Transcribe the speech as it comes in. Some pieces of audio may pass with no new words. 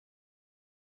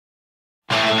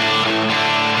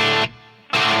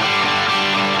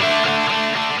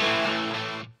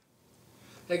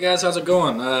Hey guys, how's it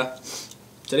going?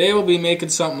 Today we'll be making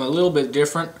something a little bit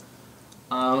different.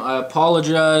 I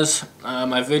apologize,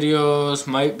 my videos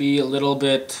might be a little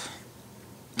bit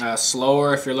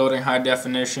slower if you're loading high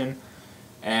definition,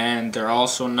 and they're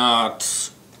also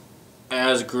not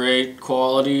as great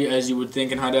quality as you would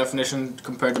think in high definition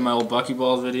compared to my old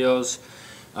Buckyballs videos,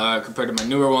 compared to my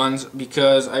newer ones,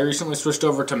 because I recently switched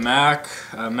over to Mac,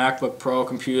 a MacBook Pro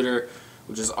computer,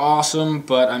 which is awesome,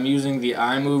 but I'm using the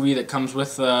iMovie that comes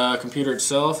with the computer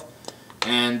itself,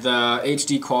 and the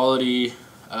HD quality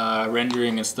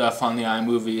rendering and stuff on the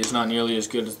iMovie is not nearly as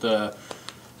good as the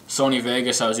Sony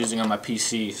Vegas I was using on my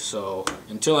PC. So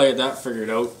until I get that figured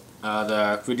out,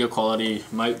 the video quality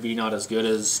might be not as good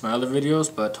as my other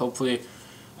videos, but hopefully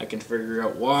I can figure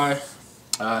out why.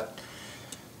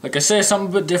 Like I say, something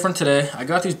a bit different today. I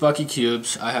got these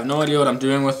Buckycubes. I have no idea what I'm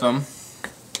doing with them.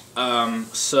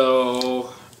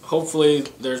 So hopefully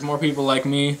there's more people like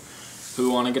me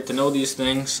who want to get to know these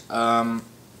things.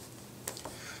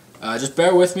 Just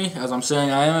bear with me, as I'm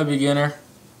saying, I am a beginner.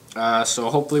 So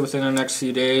hopefully within the next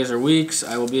few days or weeks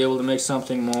I will be able to make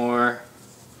something more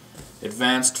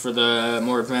advanced for the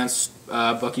more advanced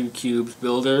Buckycubes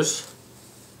builders.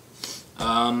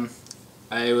 I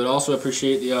would also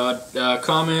appreciate the odd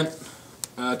comment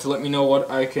to let me know what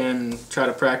I can try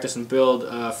to practice and build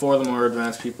for the more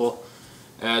advanced people,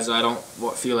 as I don't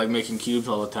feel like making cubes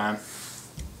all the time.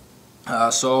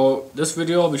 So this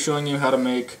video I'll be showing you how to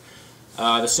make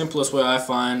the simplest way I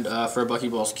find for a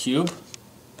Buckyballs cube.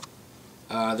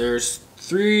 There's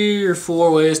 3 or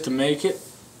 4 ways to make it,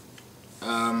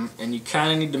 and you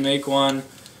kind of need to make one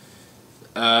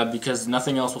because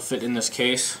nothing else will fit in this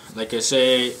case. Like I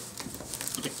say,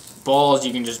 the balls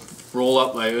you can just roll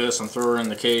up like this and throw it in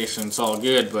the case and it's all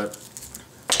good, but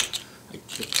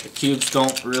the cubes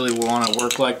don't really want to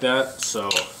work like that. So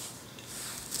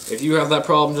if you have that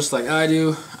problem just like I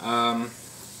do,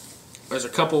 there's a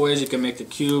couple ways you can make the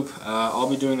cube. I'll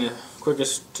be doing the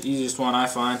quickest, easiest one I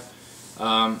find.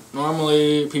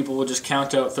 Normally people will just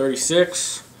count out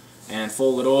 36 and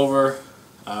fold it over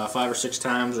 5 or 6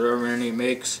 times or however many it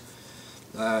makes,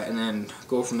 and then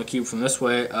go from the cube from this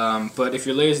way. But if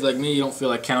you're lazy like me, you don't feel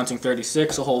like counting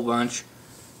 36 a whole bunch,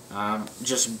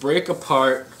 just break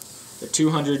apart the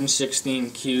 216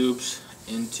 cubes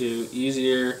into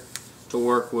easier to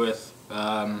work with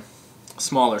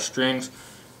smaller strings.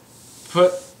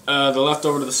 Put the left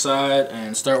over to the side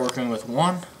and start working with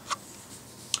 1,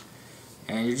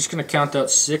 and you're just going to count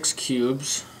out 6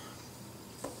 cubes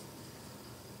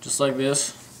just like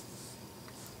this,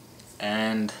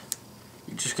 and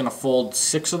you're just going to fold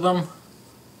 6 of them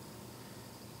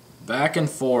back and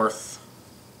forth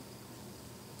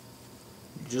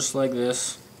just like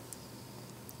this,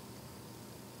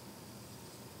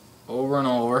 over and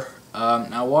over.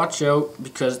 Now watch out,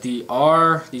 because these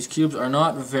cubes are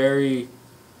not very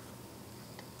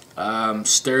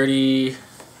sturdy,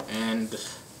 and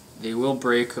they will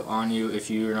break on you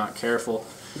if you're not careful.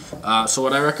 So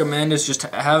what I recommend is just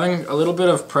having a little bit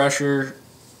of pressure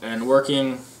and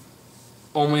working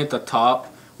only at the top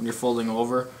when you're folding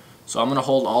over. So I'm going to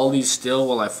hold all these still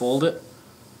while I fold it,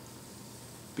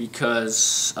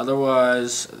 because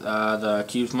otherwise the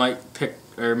cubes might pick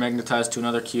or magnetize to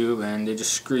another cube and they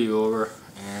just screw you over.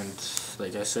 And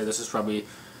like I said, this is probably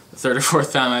the 3rd or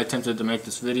 4th time I attempted to make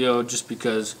this video, just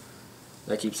because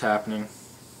that keeps happening.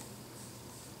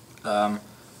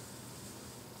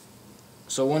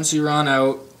 So once you run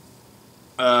out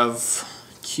of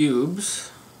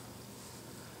cubes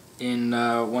in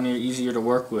one of your easier to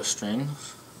work with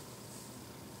strings,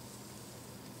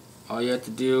 all you have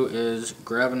to do is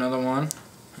grab another one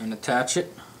and attach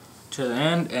it to the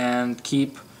end and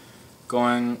keep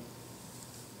going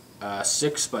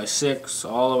 6 by 6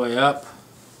 all the way up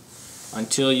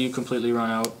until you completely run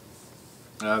out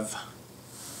of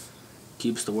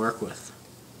cubes to work with.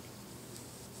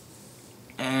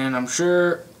 And I'm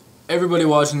sure everybody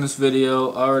watching this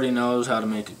video already knows how to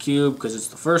make a cube, because it's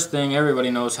the first thing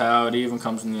everybody knows how. It even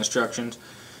comes in the instructions.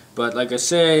 But like I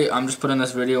say, I'm just putting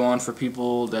this video on for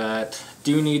people that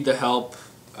do need the help.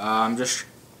 I'm just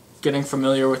getting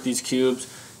familiar with these cubes.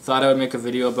 Thought I would make a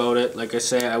video about it. Like I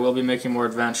say, I will be making more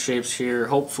advanced shapes here,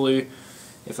 hopefully,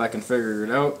 if I can figure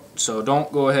it out. So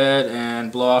don't go ahead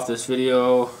and blow off this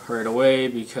video right away,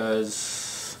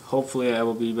 because hopefully I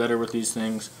will be better with these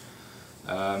things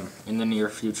in the near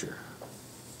future.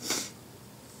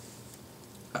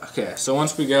 Okay, so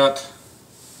once we got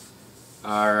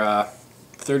our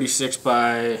 36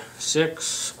 by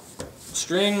 6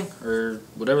 string, or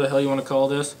whatever the hell you want to call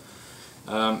this,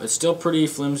 it's still pretty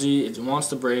flimsy. It wants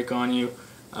to break on you,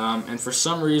 and for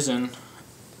some reason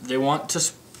they want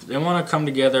to come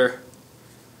together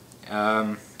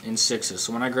in sixes.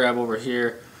 So when I grab over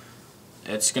here,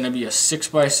 it's going to be a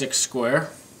 6x6 square.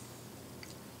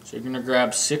 So you're going to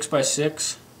grab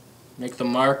 6x6, make the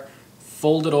mark,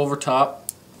 fold it over top,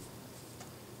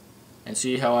 and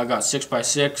see how I got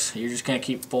 6x6. You're just going to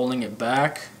keep folding it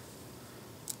back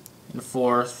and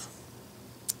forth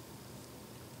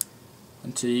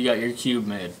until you got your cube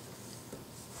made.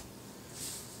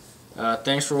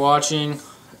 Thanks for watching.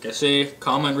 Like I say,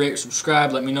 comment, rate,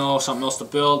 subscribe. Let me know something else to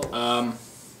build. I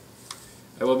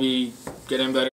will be getting better.